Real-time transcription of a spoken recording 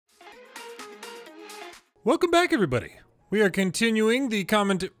Welcome back, everybody. We are continuing the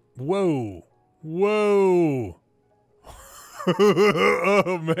comment. Whoa. Whoa.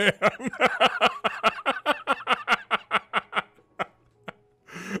 Oh, man.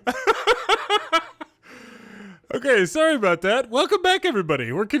 Okay, sorry about that. Welcome back,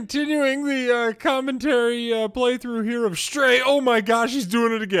 everybody. We're continuing the commentary playthrough here of Stray. Oh my gosh, he's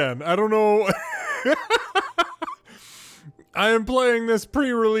doing it again. I don't know. I am playing this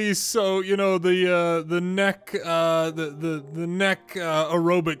pre-release, so you know the neck the neck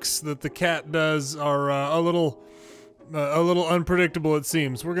aerobics that the cat does are a little unpredictable. It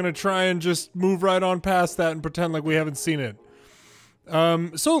seems we're gonna try and just move right on past that and pretend like we haven't seen it.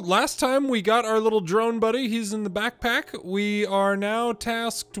 So last time we got our little drone buddy. He's in the backpack. We are now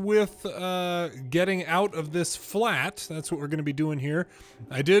tasked with getting out of this flat. That's what we're gonna be doing here.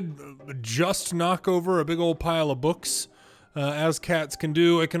 I did just knock over a big old pile of books. As cats can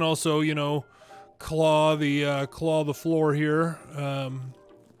do. I can also, you know, claw the floor here,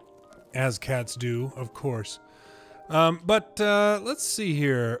 as cats do, of course. But let's see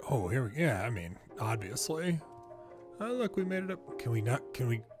here. Oh, here we, yeah, I mean, obviously. Oh, look, we made it up. Can we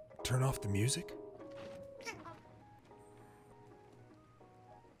turn off the music?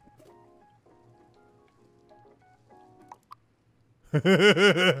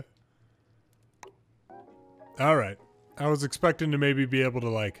 All right. I was expecting to maybe be able to,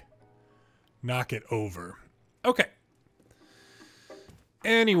 like, knock it over. Okay.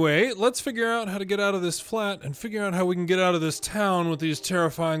 Anyway, let's figure out how to get out of this flat and figure out how we can get out of this town with these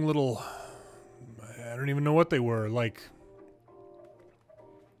terrifying little... I don't even know what they were. Like...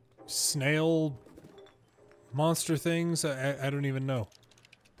 snail... monster things? I don't even know.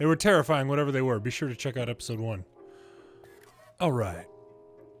 They were terrifying, whatever they were. Be sure to check out episode 1. Alright.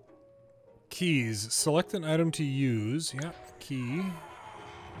 Keys. Select an item to use. Yeah, key.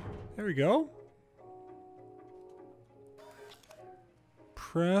 There we go.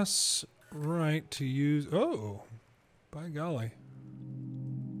 Press right to use... Oh! By golly.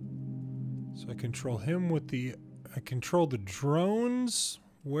 So I control him with the... I control the drones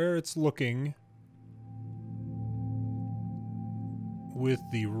where it's looking with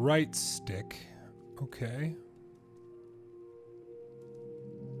the right stick. Okay.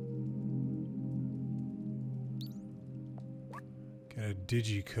 Got a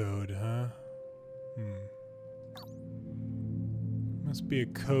digicode, huh? Must be a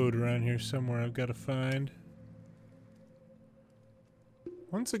code around here somewhere I've got to find.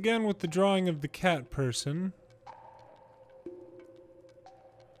 Once again with the drawing of the cat person.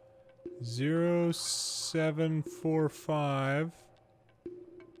 0745.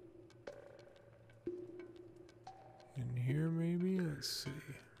 In here maybe? Let's see.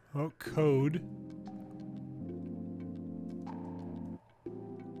 Oh, code.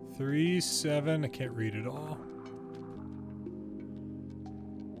 37, I can't read it all.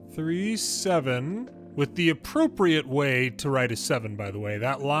 37, with the appropriate way to write a 7, by the way.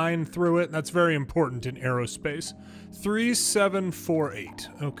 That line through it, that's very important in aerospace. 3748,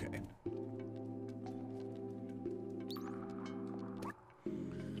 okay.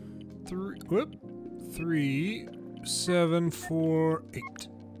 Whoop. 3748.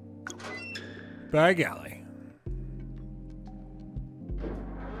 By golly.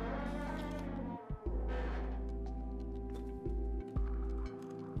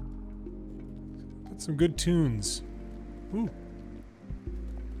 Some good tunes. Ooh.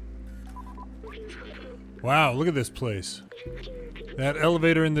 Wow, look at this place. That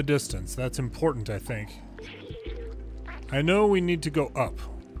elevator in the distance. That's important, I think. I know we need to go up.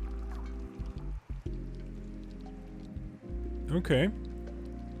 Okay.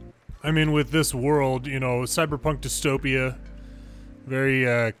 I mean, with this world, you know, cyberpunk dystopia,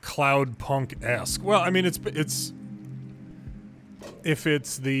 very cloud punk-esque. Well, I mean, it's if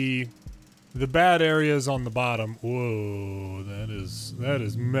it's the bad areas on the bottom. Whoa, that is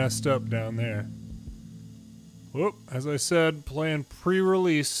messed up down there. Whoop, as I said, playing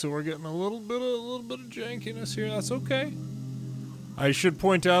pre-release, so we're getting a little bit of jankiness here. That's okay. I should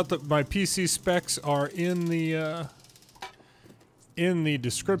point out that my PC specs are in the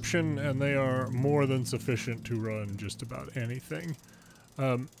description, and they are more than sufficient to run just about anything.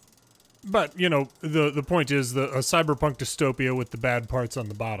 But, you know, the point is a cyberpunk dystopia with the bad parts on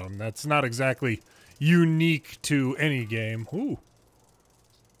the bottom. That's not exactly unique to any game. Ooh.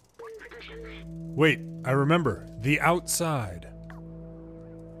 Wait, I remember. The outside.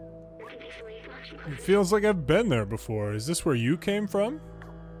 It feels like I've been there before. Is this where you came from?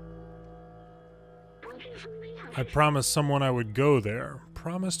 I promised someone I would go there.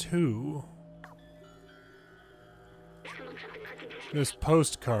 Promised who? This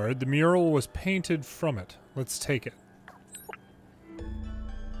postcard. The mural was painted from it. Let's take it.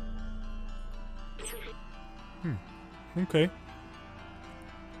 Okay.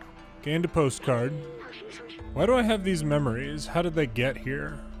 Gained a postcard. Why do I have these memories? How did they get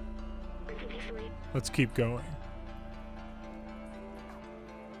here? Let's keep going.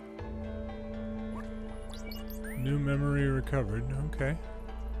 New memory recovered. Okay.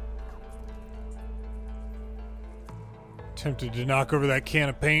 Tempted to knock over that can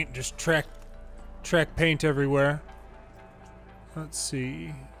of paint. Just track paint everywhere. Let's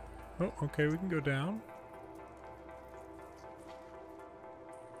see. Oh, okay, we can go down.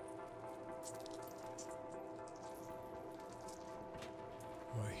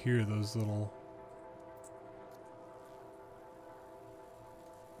 Oh, I hear those little...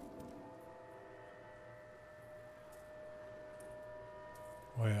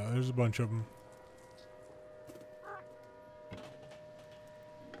 Oh yeah, there's a bunch of them.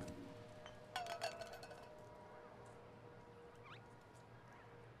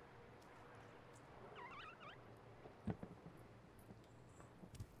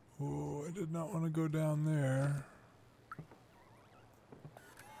 Oh, I did not want to go down there.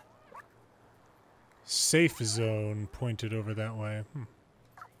 Safe zone pointed over that way.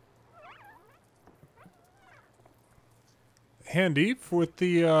 Handy with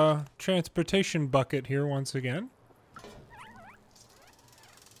the transportation bucket here once again.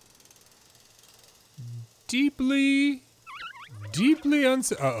 Deeply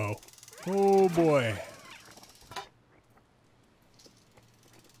uh-oh. Oh boy.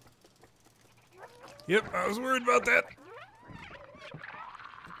 Yep, I was worried about that.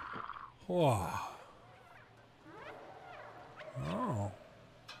 Wow. Oh.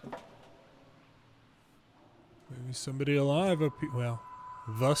 Maybe somebody alive up here. Well,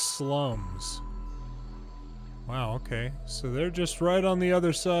 the slums. Wow, okay. So they're just right on the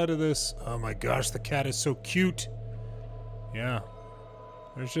other side of this. Oh my gosh, the cat is so cute. Yeah.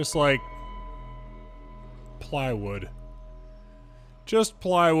 There's just like plywood. Just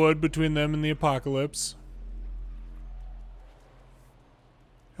plywood between them and the apocalypse.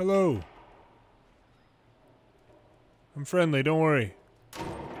 Hello. I'm friendly, don't worry. You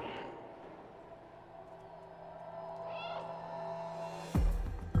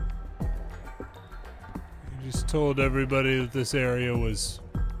just told everybody that this area was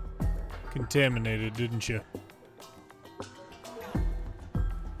contaminated, didn't you?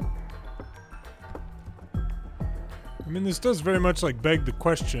 I mean, this does very much like beg the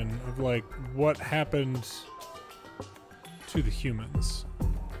question of like what happened to the humans.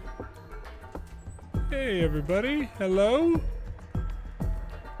 Hey everybody, hello?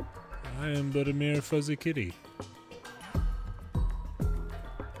 I am but a mere fuzzy kitty.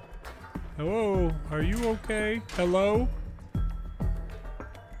 Hello, are you okay? Hello?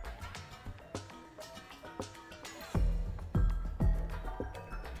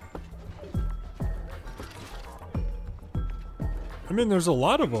 I mean, there's a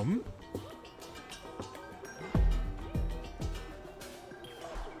lot of them.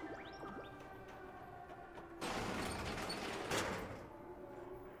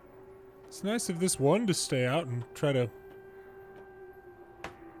 It's nice of this one to stay out and try to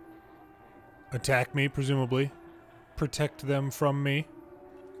attack me, presumably. Protect them from me.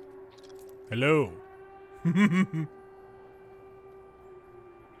 Hello.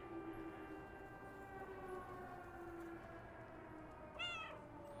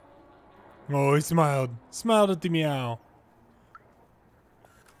 Oh, he smiled. Smiled at the meow.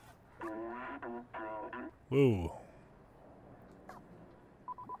 Whoa.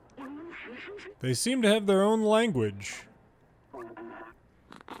 They seem to have their own language.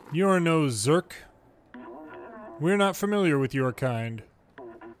 You're no Zerk. We're not familiar with your kind.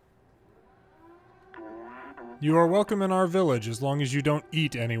 You are welcome in our village as long as you don't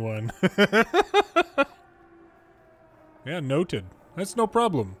eat anyone. Yeah, noted. That's no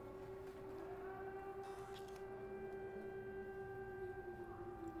problem.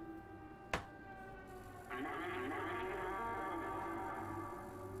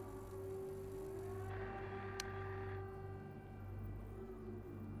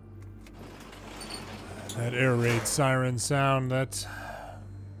 That air raid siren sound, that...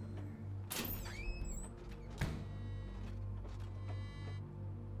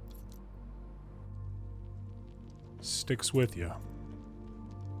 sticks with you.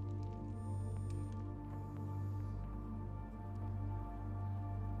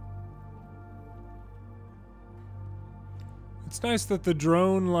 It's nice that the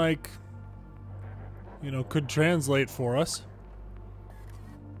drone, like, you know, could translate for us.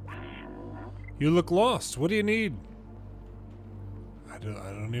 You look lost. What do you need?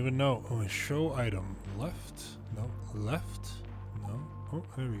 I don't even know. Oh, show item. Left? No. Left? No. Oh,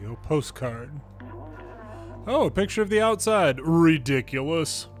 there we go. Postcard. Oh, a picture of the outside.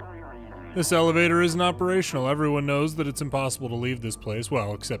 Ridiculous. This elevator isn't operational. Everyone knows that it's impossible to leave this place.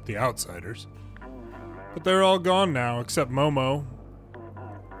 Well, except the outsiders. But they're all gone now, except Momo.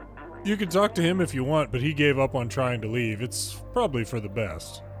 You can talk to him if you want, but he gave up on trying to leave. It's probably for the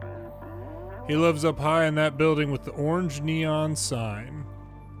best. He lives up high in that building with the orange neon sign.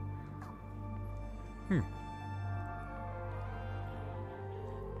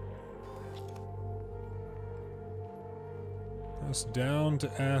 Press down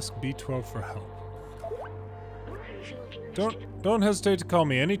to ask B12 for help. Don't hesitate to call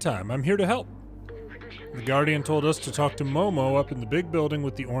me anytime. I'm here to help. The Guardian told us to talk to Momo up in the big building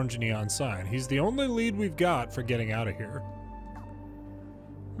with the orange neon sign. He's the only lead we've got for getting out of here.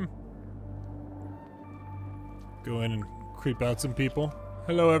 Go in and creep out some people.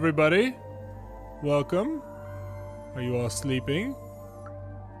 Hello, everybody. Welcome. Are you all sleeping?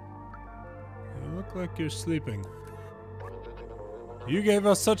 You look like you're sleeping. You gave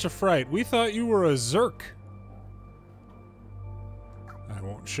us such a fright. We thought you were a Zerk. I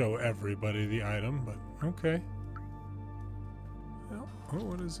won't show everybody the item, but okay. Oh,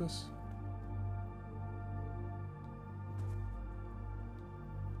 what is this?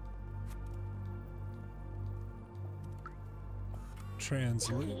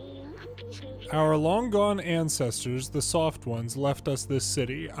 Translate. Our long-gone ancestors, the soft ones, left us this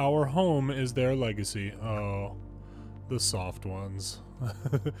city. Our home is their legacy. Oh, the soft ones.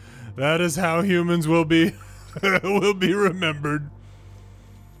 That is how humans will be will be remembered.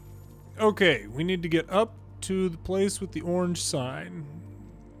 Okay, we need to get up to the place with the orange sign.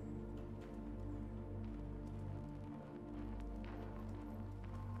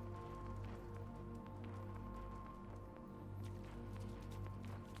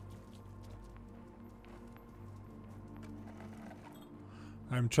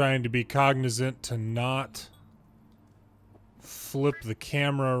 I'm trying to be cognizant to not flip the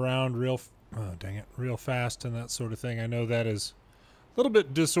camera around real fast and that sort of thing. I know that is a little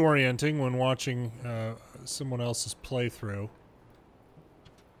bit disorienting when watching someone else's playthrough.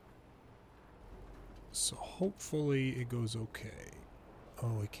 So hopefully it goes okay.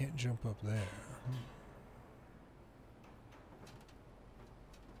 Oh, we can't jump up there.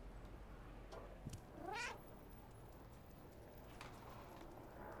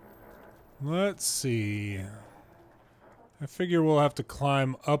 Let's see. I figure we'll have to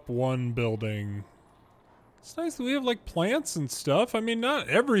climb up one building. It's nice that we have, like, plants and stuff. I mean, not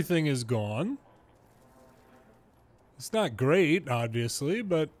everything is gone. It's not great, obviously,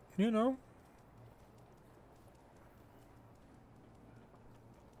 but, you know.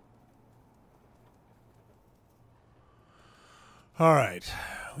 All right.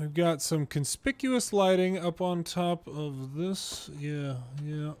 We've got some conspicuous lighting up on top of this. Yeah.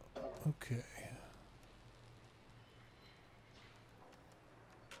 Okay.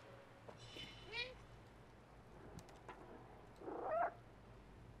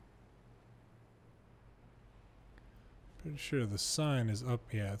 Pretty sure the sign is up.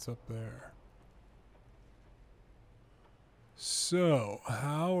 Yeah, it's up there. So,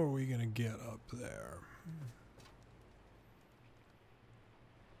 how are we gonna get up there?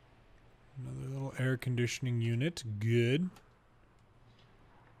 Another little air conditioning unit. Good.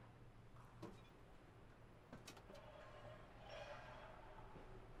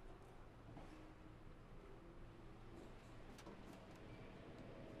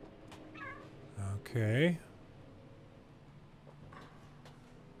 Okay.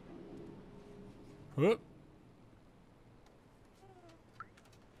 Whoop.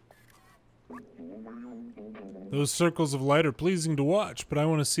 Those circles of light are pleasing to watch, but I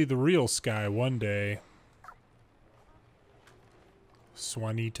want to see the real sky one day.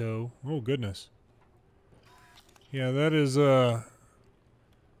 Swanito. Oh, goodness. Yeah, that is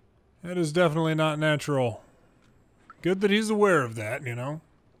definitely not natural. Good that he's aware of that, you know.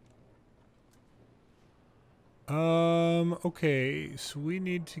 Okay, so we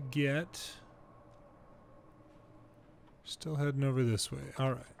need to get... Still heading over this way.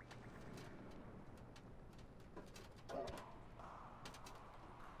 All right.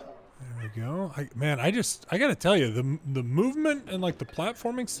 There we go. I gotta tell you, the movement and like the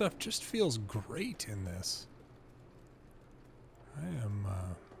platforming stuff just feels great in this. I am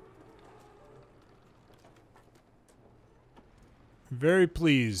very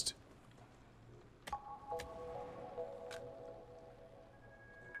pleased.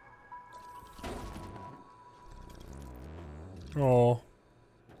 Oh,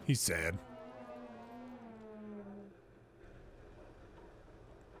 he's sad.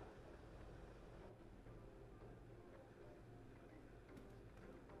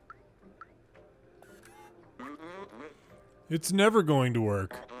 It's never going to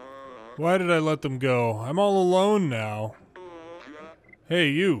work. Why did I let them go? I'm all alone now. Hey,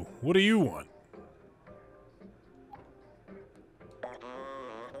 you. What do you want?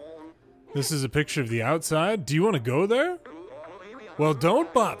 This is a picture of the outside. Do you want to go there? Well,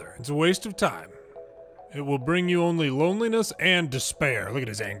 don't bother. It's a waste of time. It will bring you only loneliness and despair. Look at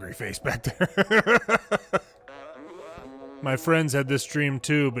his angry face back there. My friends had this dream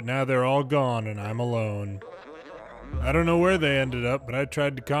too, but now they're all gone and I'm alone. I don't know where they ended up, but I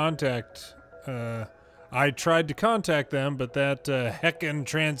tried to contact them, but that heckin'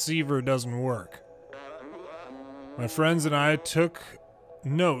 transceiver doesn't work. My friends and I took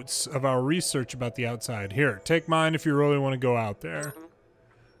notes of our research about the outside. Here, take mine if you really want to go out there.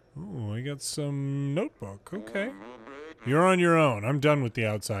 Ooh, I got some notebook. Okay. You're on your own. I'm done with the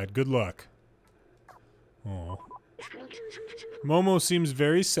outside. Good luck. Oh. Momo seems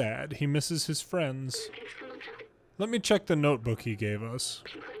very sad. He misses his friends. Let me check the notebook he gave us.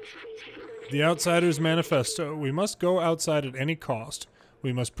 The Outsider's Manifesto. We must go outside at any cost.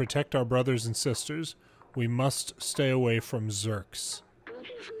 We must protect our brothers and sisters. We must stay away from Zerks.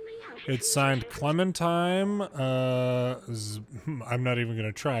 It's signed Clementine, I'm not even going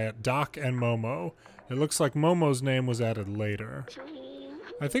to try it, Doc and Momo. It looks like Momo's name was added later.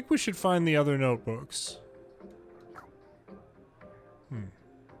 I think we should find the other notebooks.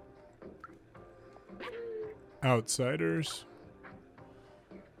 Outsiders.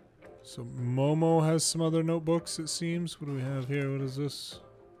 So Momo has some other notebooks, it seems. What do we have here? What is this?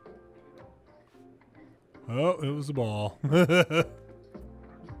 Oh, it was a ball.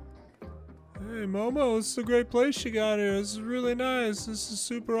 Hey, Momo, this is a great place you got here. This is really nice. This is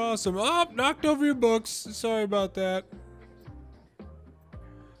super awesome. Oh, knocked over your books. Sorry about that.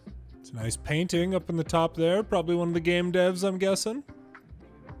 It's a nice painting up in the top there. Probably one of the game devs, I'm guessing.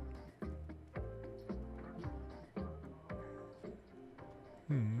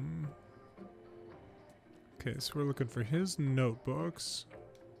 Okay, so we're looking for his notebooks.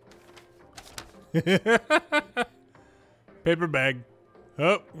 Paper bag.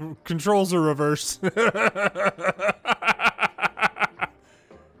 Oh, controls are reversed. Stop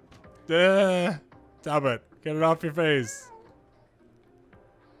it. Get it off your face.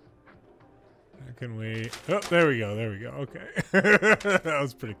 How can we... Oh, there we go. There we go. Okay. That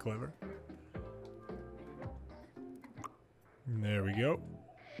was pretty clever. There we go.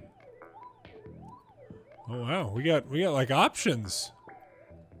 Oh, wow. We got like options.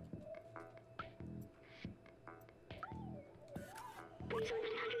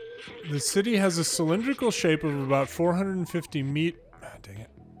 The city has a cylindrical shape of about 450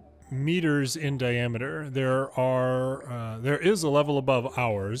 meters in diameter. There is a level above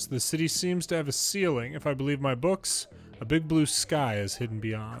ours. The city seems to have a ceiling. If I believe my books, a big blue sky is hidden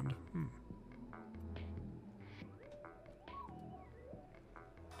beyond.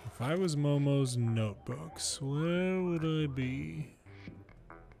 If I was Momo's notebooks, where would I be?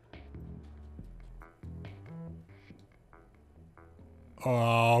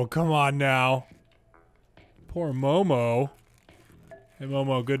 Oh, come on now. Poor Momo. Hey,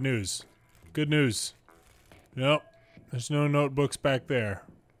 Momo, good news. Good news. Nope. There's no notebooks back there.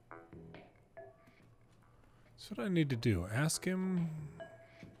 That's what I need to do. Ask him.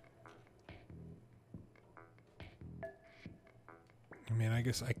 I mean, I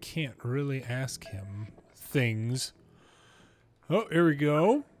guess I can't really ask him things. Oh, here we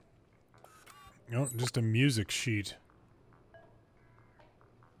go. Oh, just a music sheet.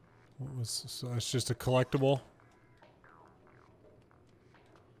 What was this? So that's just a collectible.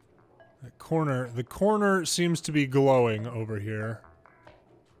 That corner, the corner seems to be glowing over here.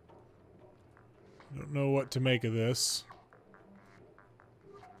 I don't know what to make of this.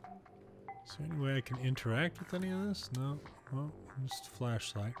 Is there any way I can interact with any of this? No. Well, just a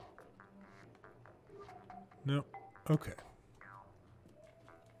flashlight. No. Okay.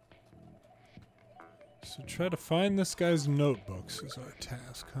 So try to find this guy's notebooks is our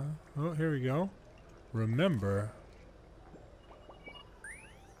task, huh? Oh, here we go. Remember.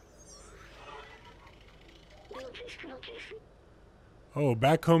 Oh,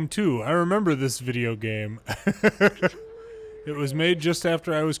 Back Home 2. I remember this video game. It was made just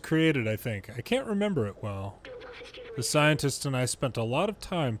after I was created, I think. I can't remember it well. The scientist and I spent a lot of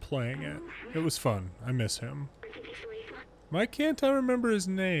time playing it. It was fun. I miss him. Why can't I remember his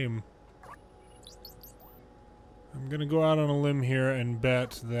name? I'm gonna go out on a limb here and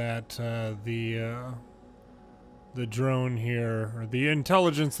bet that the drone here, or the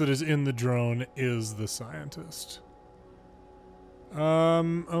intelligence that is in the drone, is the scientist.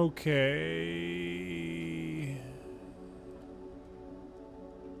 Okay.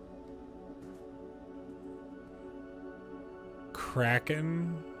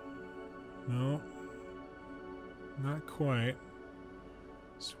 Kraken. No. Not quite.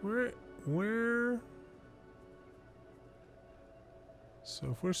 So where? So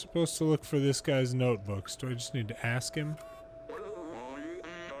if we're supposed to look for this guy's notebooks, do I just need to ask him?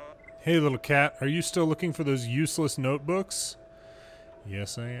 Hey, little cat, are you still looking for those useless notebooks?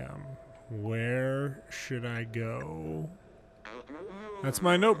 Yes, I am. Where should I go? That's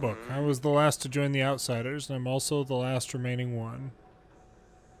my notebook. I was the last to join the Outsiders, and I'm also the last remaining one.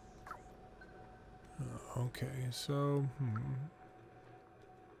 Okay, so,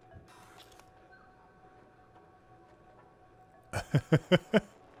 I'm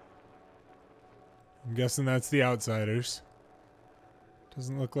guessing that's the Outsiders.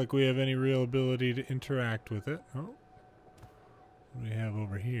 Doesn't look like we have any real ability to interact with it. Oh. What do we have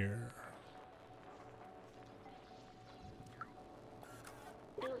over here?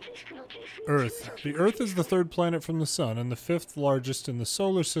 Earth. The Earth is the third planet from the Sun and the fifth largest in the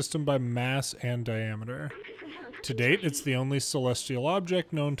solar system by mass and diameter. To date, it's the only celestial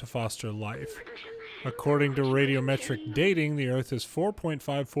object known to foster life. According to radiometric dating, the Earth is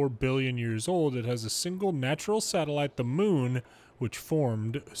 4.54 billion years old. It has a single natural satellite, the Moon, which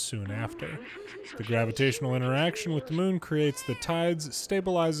formed soon after. The gravitational interaction with the Moon creates the tides,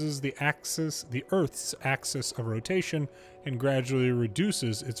 stabilizes the Earth's axis of rotation, and gradually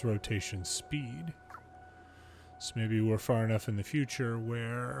reduces its rotation speed. So maybe we're far enough in the future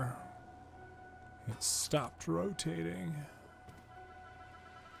where it stopped rotating.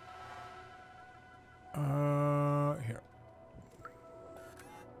 Here.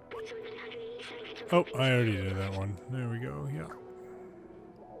 Oh, I already did that one. There we go, yeah.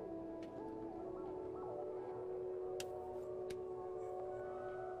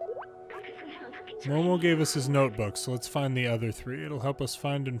 Momo gave us his notebook, so let's find the other three. It'll help us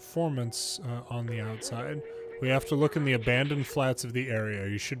find informants on the outside. We have to look in the abandoned flats of the area.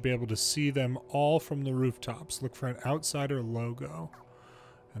 You should be able to see them all from the rooftops. Look for an outsider logo.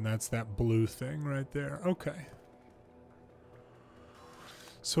 And that's that blue thing right there. Okay.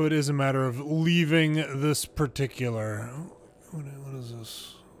 So it is a matter of leaving this particular... What is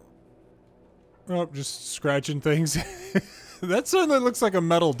this? Oh, just scratching things. That certainly looks like a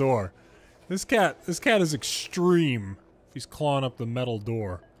metal door. This cat is extreme. He's clawing up the metal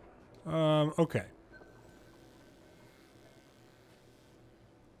door. Okay.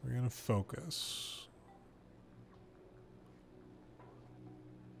 We're gonna focus.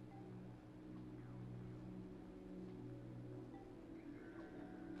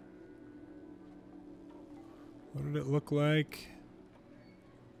 What did it look like?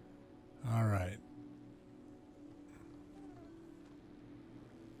 All right.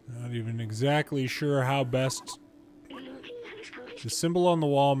 Not even exactly sure how best. The symbol on the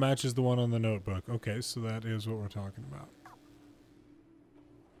wall matches the one on the notebook. Okay, so that is what we're talking about.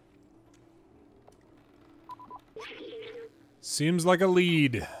 Seems like a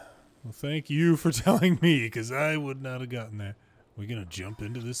lead. Well, thank you for telling me, because I would not have gotten there. We gonna jump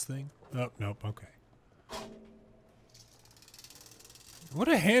into this thing? Oh, nope, okay. What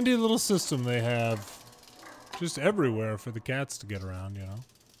a handy little system they have. Just everywhere for the cats to get around, you know.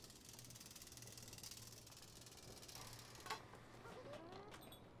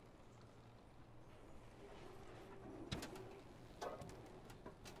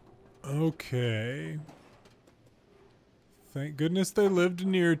 Okay. Thank goodness they lived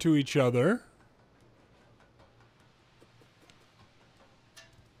near to each other.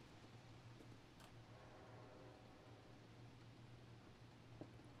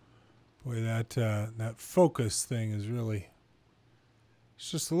 Boy, that focus thing is really...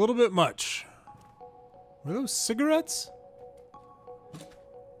 It's just a little bit much. Were those cigarettes?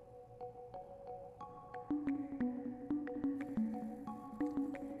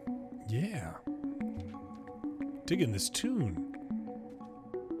 Yeah. Digging this tune.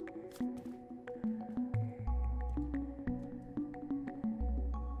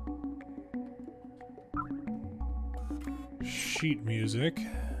 Sheet music.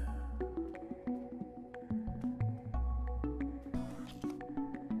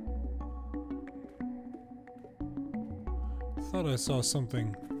 Thought I saw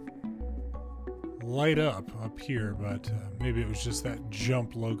something light up here, but maybe it was just that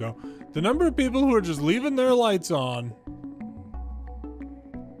jump logo. The number of people who are just leaving their lights on.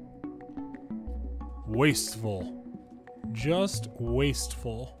 Wasteful. Just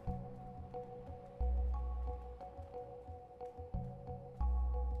wasteful.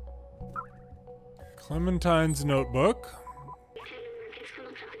 Clementine's notebook.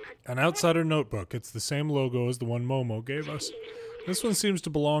 An outsider notebook. It's the same logo as the one Momo gave us. This one seems to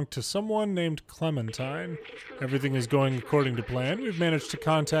belong to someone named Clementine. Everything is going according to plan. We've managed to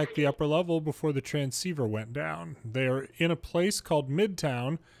contact the upper level before the transceiver went down. They are in a place called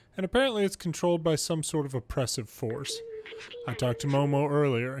Midtown, and apparently it's controlled by some sort of oppressive force. I talked to Momo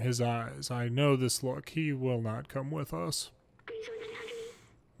earlier. His eyes. I know this look. He will not come with us.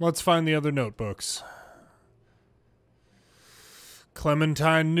 Let's find the other notebooks.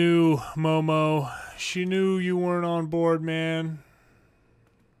 Clementine knew, Momo. She knew you weren't on board, man.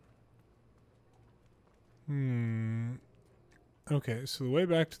 Okay, so the way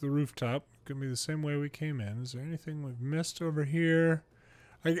back to the rooftop could be the same way we came in. Is there anything we've missed over here?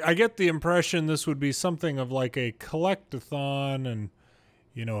 I get the impression this would be something of like a collect-a-thon and,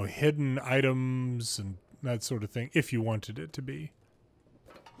 you know, hidden items and that sort of thing, if you wanted it to be.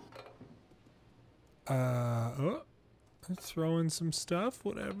 Oh, let's throw in some stuff,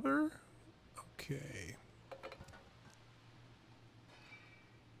 whatever. Okay.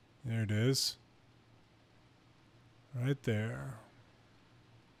 There it is. Right there.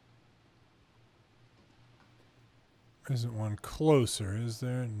 Isn't one closer, is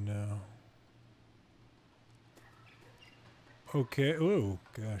there? No. Okay. Oh,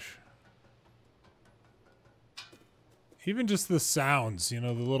 gosh. Even just the sounds, you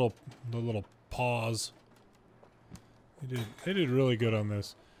know, the little pause. They did really good on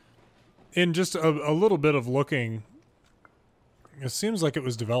this. In just a little bit of looking, it seems like it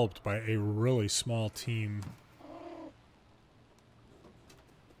was developed by a really small team.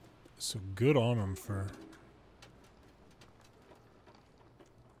 So good on them for...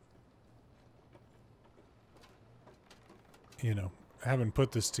 you know, having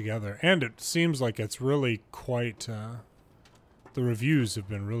put this together. And it seems like it's really quite... the reviews have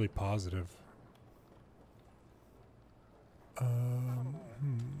been really positive.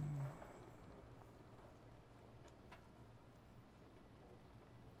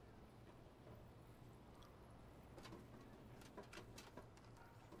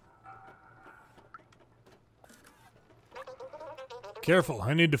 Careful,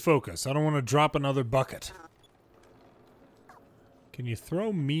 I need to focus. I don't want to drop another bucket. Can you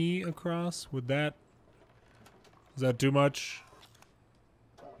throw me across? Would that... is that too much?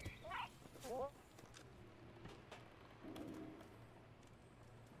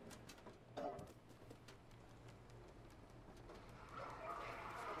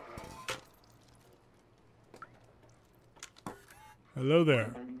 Hello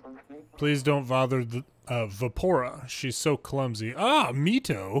there. Please don't bother the Vapora. She's so clumsy. Ah,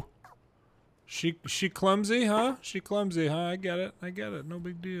 Mito. She clumsy, huh? She clumsy, huh? I get it. I get it. No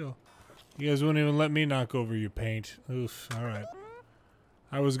big deal. You guys wouldn't even let me knock over your paint. Oof. All right.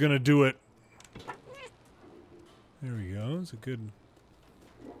 I was gonna do it. There we go. It's a good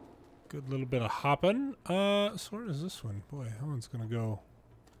little bit of hopping. So where is this one? Boy, that one's gonna go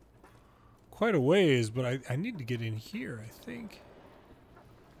quite a ways, but I need to get in here, I think.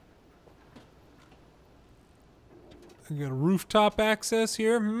 You got a rooftop access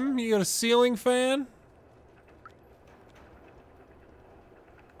here? You got a ceiling fan?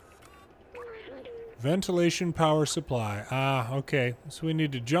 Ventilation power supply. Ah, okay. So we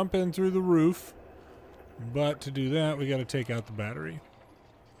need to jump in through the roof. But to do that, we got to take out the battery.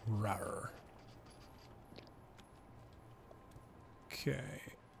 Rawr. Okay.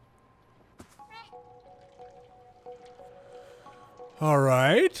 All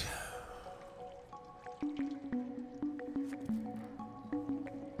right.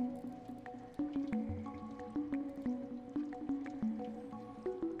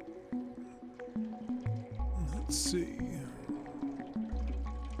 Let's see.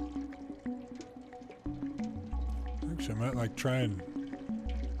 Actually, I might like try and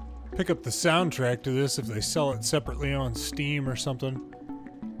pick up the soundtrack to this if they sell it separately on Steam or something.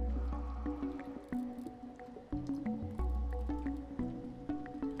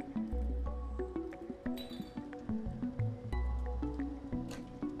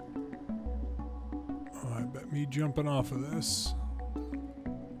 Oh, I bet me jumping off of this.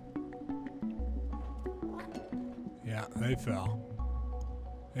 Yeah, they fell.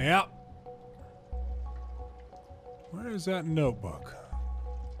 Yep. Where is that notebook?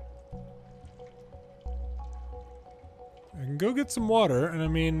 I can go get some water, and I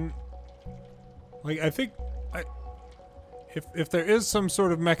mean, like, I think if there is some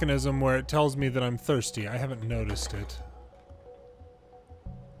sort of mechanism where it tells me that I'm thirsty, I haven't noticed it.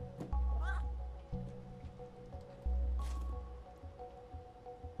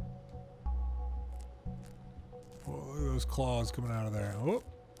 Claws coming out of there. Oh,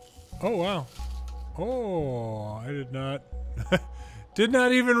 oh wow. Oh, I did not did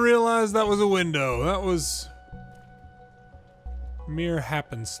not even realize that was a window. That was Mere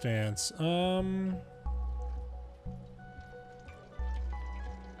happenstance. Get a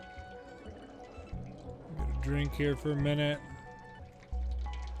drink here for a minute.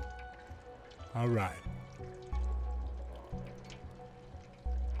 All right.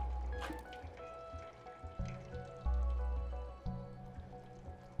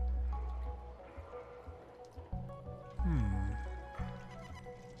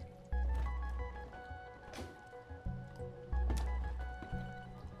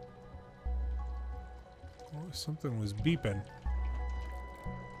 Something was beeping.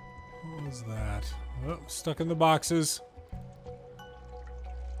 What was that? Oh, stuck in the boxes.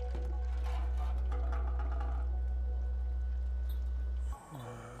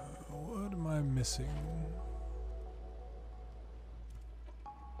 What am I missing?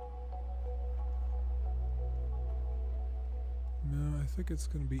 No, I think it's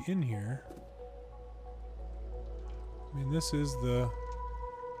going to be in here. I mean, this is the...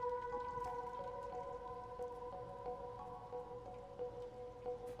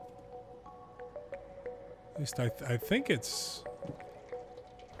 At least I think it's...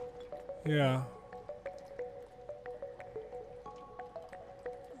 Yeah.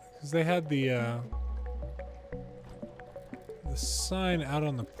 Because they had the sign out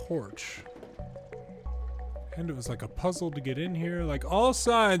on the porch. And it was like a puzzle to get in here. Like, all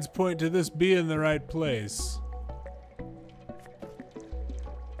signs point to this being the right place.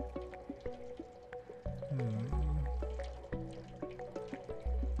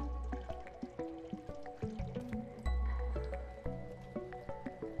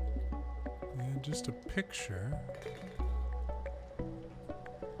 Just a picture.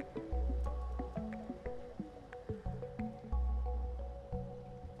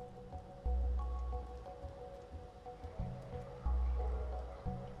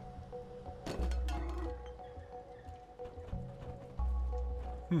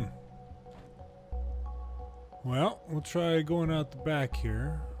 Well, we'll try going out the back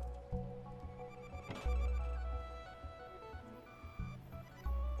here.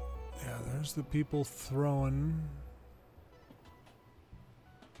 There's the people throwing.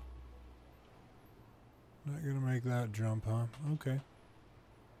 Not gonna make that jump, huh? Okay.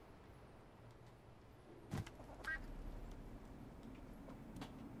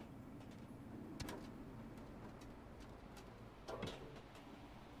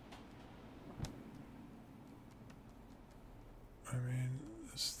 I mean,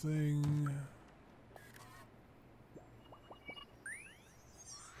 this thing...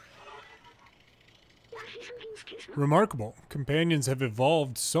 Remarkable. Companions have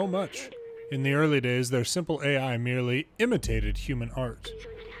evolved so much. In the early days, their simple AI merely imitated human art.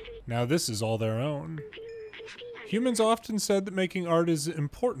 Now this is all their own. Humans often said that making art is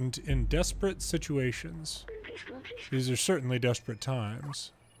important in desperate situations. These are certainly desperate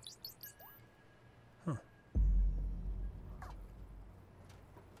times. Huh.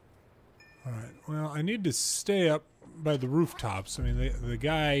 Alright, well, I need to stay up by the rooftops. I mean, the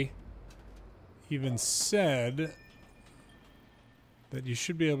guy even said that you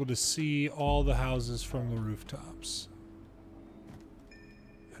should be able to see all the houses from the rooftops.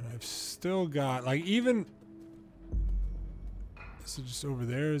 And I've still got, like, even... Is it just over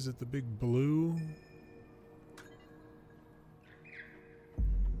there? Is it the big blue?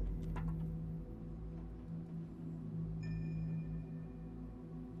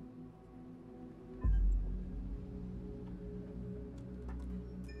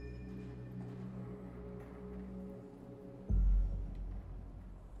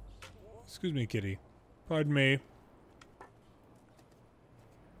 Excuse me, kitty. Pardon me.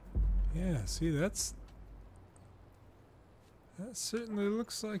 Yeah, see, that certainly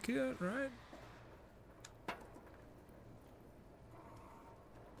looks like it, right?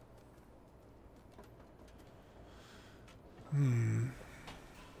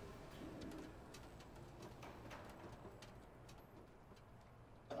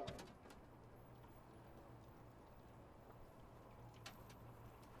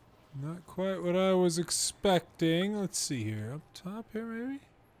 Not quite what I was expecting. Let's see here. Up top here, maybe?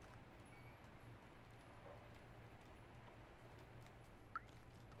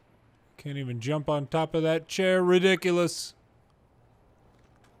 Can't even jump on top of that chair. Ridiculous.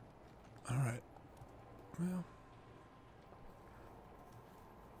 Alright. Well.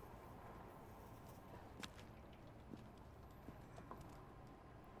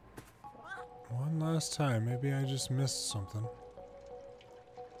 One last time. Maybe I just missed something.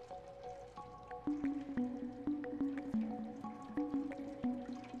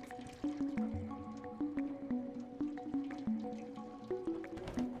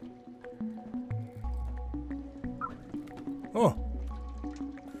 Oh,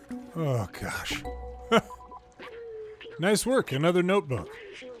 Oh, gosh. Nice work. Another notebook.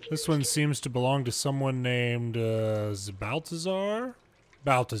 This one seems to belong to someone named Zbaltazar?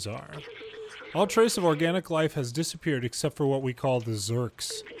 Baltazar. All trace of organic life has disappeared except for what we call the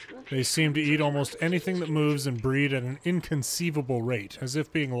Zerks. They seem to eat almost anything that moves and breed at an inconceivable rate, as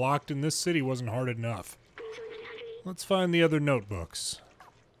if being locked in this city wasn't hard enough. Let's find the other notebooks.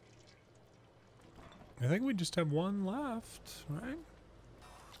 I think we just have one left, right?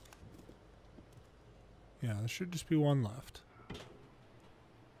 Yeah, there should just be one left.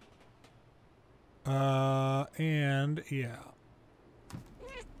 And yeah.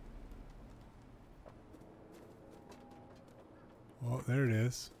 Oh, there it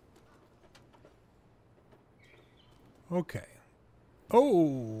is. Okay.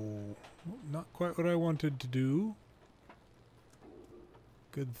 Oh, not quite what I wanted to do.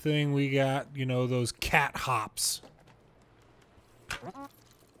 Good thing we got, you know, those cat hops.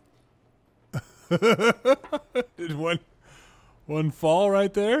 Did one fall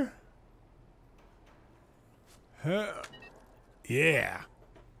right there? Yeah.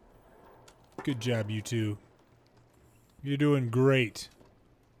 Good job, you two. You're doing great.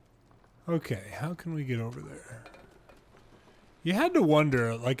 Okay, how can we get over there? You had to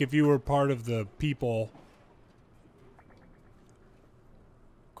wonder, like, if you were part of the people.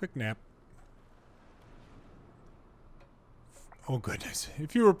 Quick nap. Oh, goodness.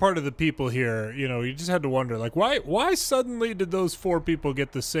 If you were part of the people here, you know, you just had to wonder, like, why suddenly did those 4 people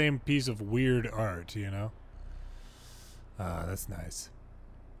get the same piece of weird art, you know? Ah, that's nice.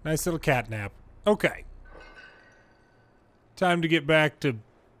 Nice little cat nap. Okay. Time to get back to...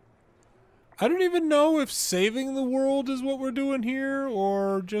 I don't even know if saving the world is what we're doing here,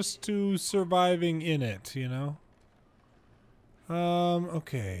 or just to surviving in it, you know?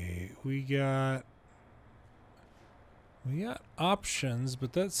 Okay. We got options,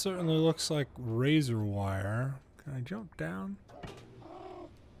 but that certainly looks like razor wire. Can I jump down?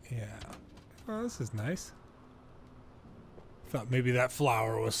 Yeah. Oh, this is nice. Thought maybe that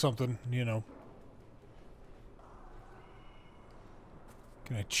flower was something, you know.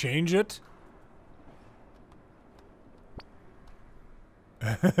 Can I change it?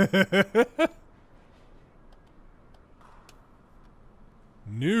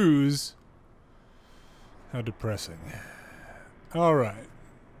 News? How depressing. All right.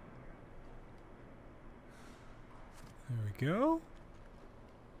 There we go.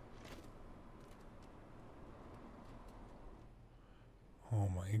 Oh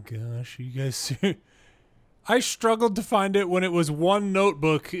my gosh, you guys see? I struggled to find it when it was one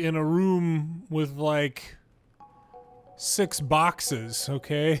notebook in a room with like 6 boxes,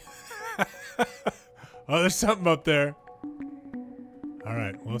 okay? Oh, there's something up there.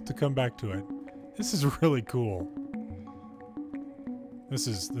 Alright, we'll have to come back to it. This is really cool. This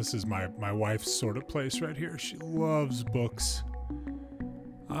is my wife's sort of place right here. She loves books.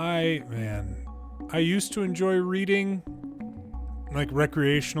 I used to enjoy reading, like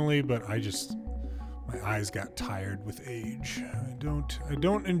recreationally, but my eyes got tired with age. I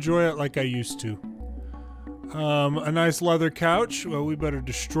don't enjoy it like I used to. A nice leather couch. Well, we better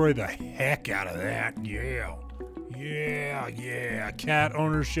destroy the heck out of that. Yeah. Yeah. Cat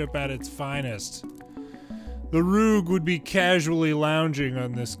ownership at its finest. The Rogue would be casually lounging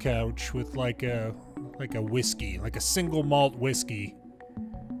on this couch with like a whiskey, like a single malt whiskey.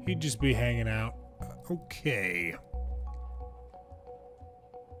 He'd just be hanging out. Okay.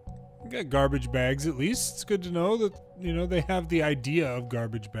 We got garbage bags at least. It's good to know that, you know, they have the idea of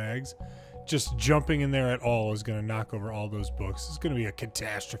garbage bags. Just jumping in there at all is going to knock over all those books. It's going to be a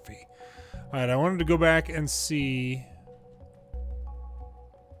catastrophe. All right, I wanted to go back and see.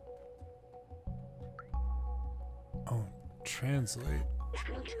 Oh, translate.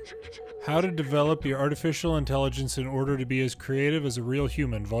 How to develop your artificial intelligence in order to be as creative as a real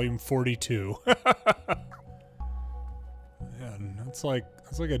human, volume 42. Man, that's like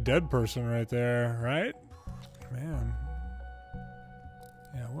a dead person right there, right? Man.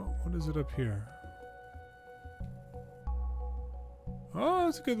 Yeah, what is it up here? Oh,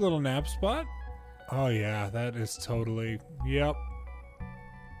 it's a good little nap spot. Oh yeah, that is totally, yep.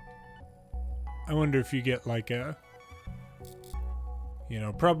 I wonder if you get like a, you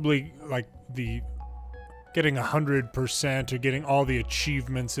know, probably like the getting 100% or getting all the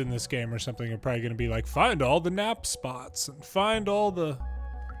achievements in this game or something are probably going to be like, find all the nap spots and find all the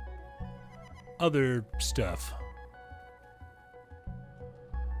other stuff.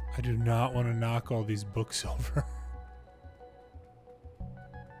 I do not want to knock all these books over.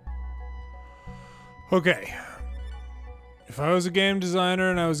 Okay. If I was a game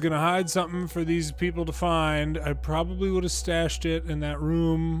designer and I was gonna hide something for these people to find, I probably would have stashed it in that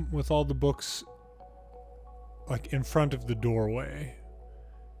room with all the books, like, in front of the doorway.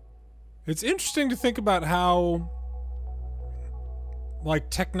 It's interesting to think about how, like,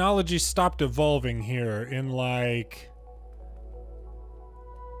 technology stopped evolving here in, like,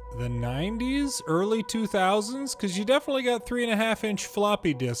 the 90s, early 2000s, because you definitely got 3.5-inch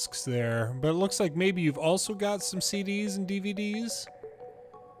floppy disks there, but it looks like maybe you've also got some CDs and DVDs.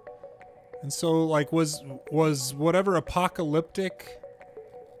 And so, like, was whatever apocalyptic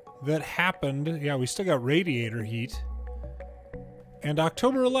that happened, yeah, we still got radiator heat. And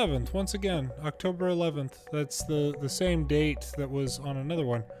October 11th, once again, October 11th, that's the same date that was on another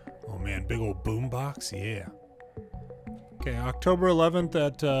one. Oh man, big old boombox, yeah. Okay, October 11th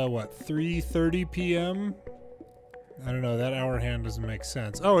at, what, 3:30 p.m.? I don't know, that hour hand doesn't make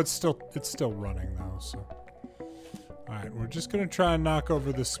sense. Oh, it's still running, though, so... Alright, we're just gonna try and knock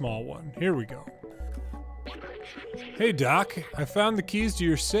over this small one. Here we go. Hey, Doc, I found the keys to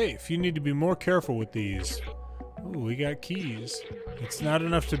your safe. You need to be more careful with these. Ooh, we got keys. It's not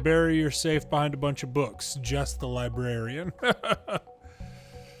enough to bury your safe behind a bunch of books. Just the librarian.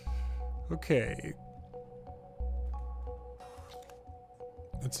 Okay.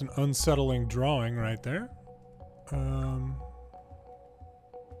 That's an unsettling drawing right there. So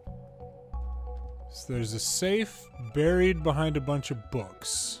there's a safe buried behind a bunch of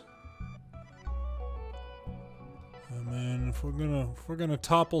books. Oh man, if we're gonna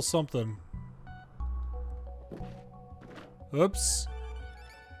topple something. Oops.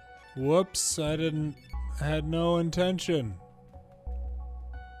 Whoops, I had no intention.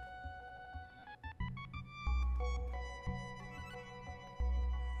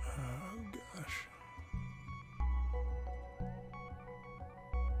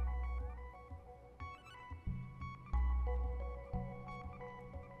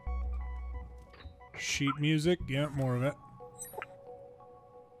 Sheet music, yeah, more of it.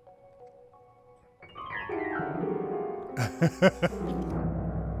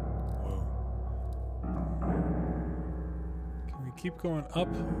 Whoa. Can we keep going up?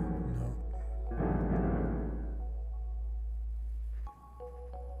 No.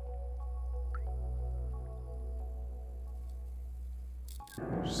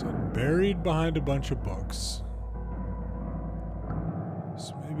 Just buried behind a bunch of books.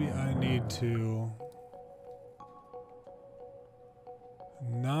 So maybe I need to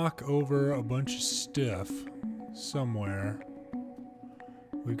knock over a bunch of stuff somewhere.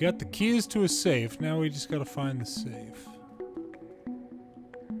 We've got the keys to a safe. Now we just gotta find the safe.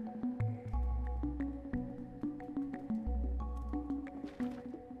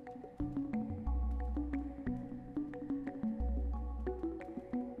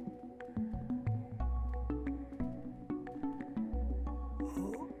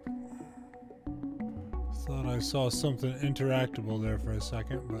 Thought I saw something interactable there for a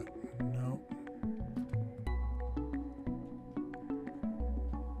second, but no.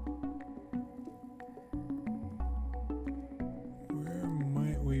 Where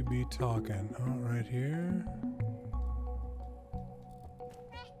might we be talking? Oh, right here.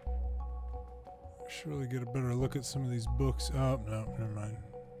 Should really get a better look at some of these books. Oh, no, never mind.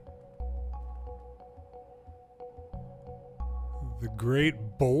 The Great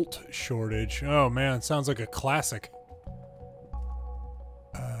Bolt Shortage. Oh man, sounds like a classic.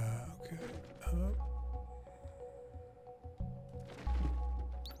 Okay.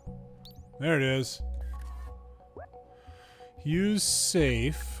 There it is. Use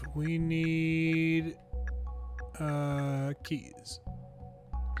safe. We need keys.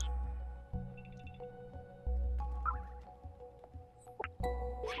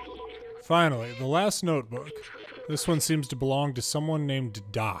 Finally, the last notebook. This one seems to belong to someone named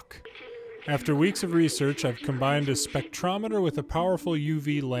Doc. After weeks of research, I've combined a spectrometer with a powerful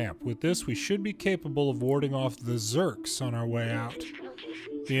UV lamp. With this, we should be capable of warding off the Zerks on our way out.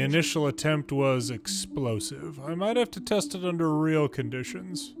 The initial attempt was explosive. I might have to test it under real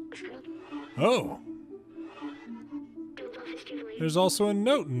conditions. Oh. There's also a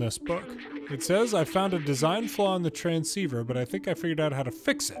note in this book. It says, I found a design flaw in the transceiver, but I think I figured out how to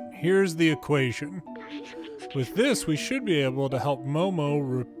fix it. Here's the equation. With this, we should be able to help Momo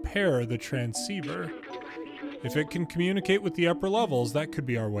repair the transceiver. If it can communicate with the upper levels, that could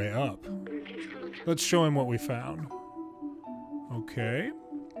be our way up. Let's show him what we found. Okay.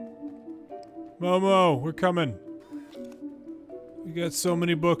 Momo, we're coming. We got so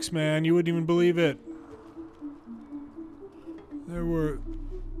many books, man. You wouldn't even believe it. There were...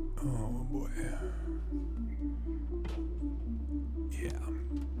 Oh, boy. Yeah.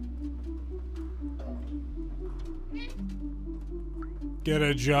 Get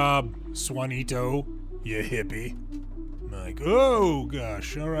a job, Swanito, you hippie. Like, oh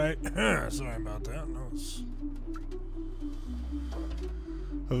gosh, alright. Sorry about that.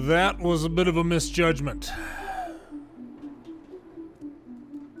 That was a bit of a misjudgment.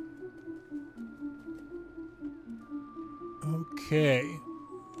 Okay.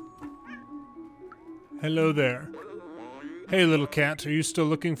 Hello there. Hey, little cat, are you still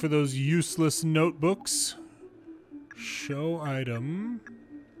looking for those useless notebooks? Show item.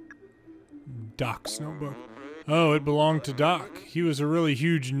 Doc's notebook. Oh, it belonged to Doc. He was a really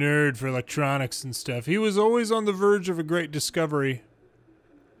huge nerd for electronics and stuff. He was always on the verge of a great discovery.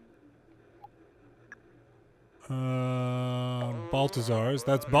 Zbaltazar's.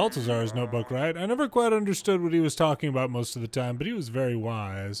 That's Zbaltazar's notebook, right? I never quite understood what he was talking about most of the time, but he was very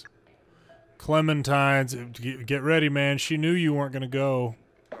wise. Clementine's. Get ready, man. She knew you weren't going to go.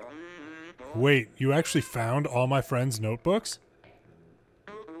 Wait, you actually found all my friends' notebooks?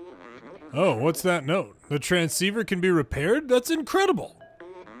 Oh, what's that note? The transceiver can be repaired? That's incredible!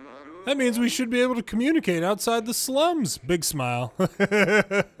 That means we should be able to communicate outside the slums. Big smile.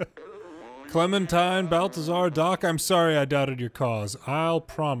 Clementine, Balthazar, Doc, I'm sorry I doubted your cause. I'll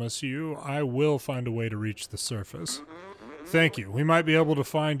promise you I will find a way to reach the surface. Thank you. We might be able to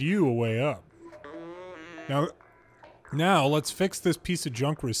find you a way up. Now let's fix this piece of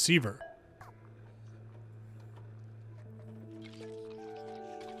junk receiver.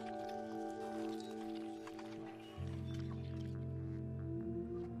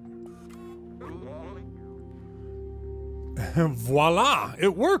 Voila!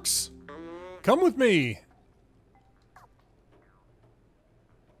 It works! Come with me!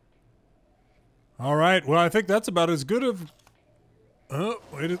 Alright, well I think that's about as good of... Oh,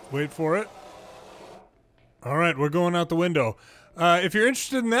 wait for it. Alright, we're going out the window. If you're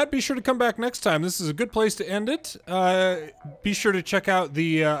interested in that, be sure to come back next time. This is a good place to end it. Be sure to check out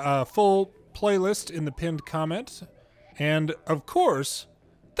the full playlist in the pinned comment. And, of course,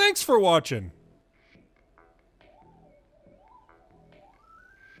 thanks for watching!